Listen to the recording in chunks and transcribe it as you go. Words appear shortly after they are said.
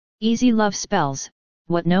Easy love spells,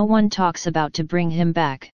 what no one talks about to bring him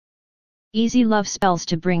back. Easy love spells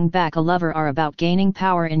to bring back a lover are about gaining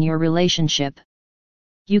power in your relationship.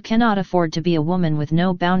 You cannot afford to be a woman with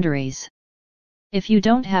no boundaries. If you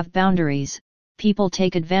don't have boundaries, people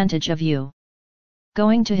take advantage of you.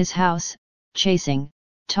 Going to his house, chasing,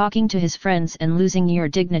 talking to his friends and losing your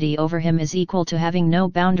dignity over him is equal to having no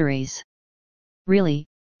boundaries. Really,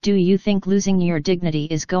 do you think losing your dignity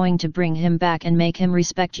is going to bring him back and make him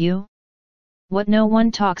respect you? What no one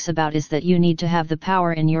talks about is that you need to have the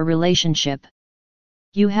power in your relationship.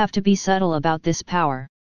 You have to be subtle about this power.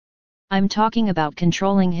 I'm talking about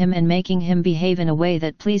controlling him and making him behave in a way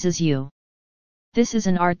that pleases you. This is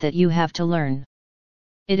an art that you have to learn.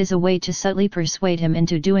 It is a way to subtly persuade him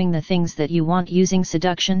into doing the things that you want using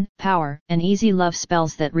seduction, power, and easy love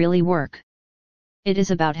spells that really work. It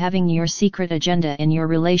is about having your secret agenda in your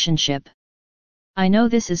relationship. I know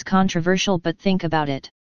this is controversial, but think about it.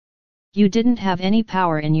 You didn't have any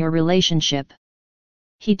power in your relationship.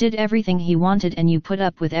 He did everything he wanted and you put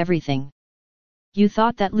up with everything. You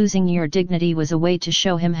thought that losing your dignity was a way to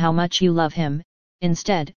show him how much you love him.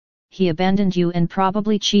 Instead, he abandoned you and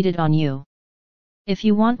probably cheated on you. If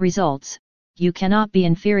you want results, you cannot be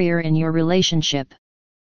inferior in your relationship.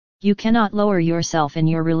 You cannot lower yourself in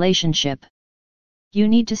your relationship. You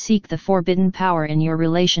need to seek the forbidden power in your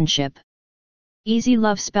relationship. Easy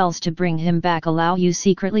love spells to bring him back allow you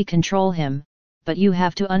secretly control him, but you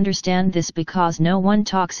have to understand this because no one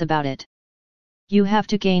talks about it. You have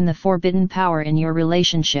to gain the forbidden power in your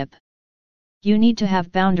relationship. You need to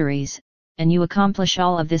have boundaries, and you accomplish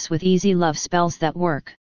all of this with easy love spells that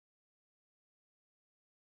work.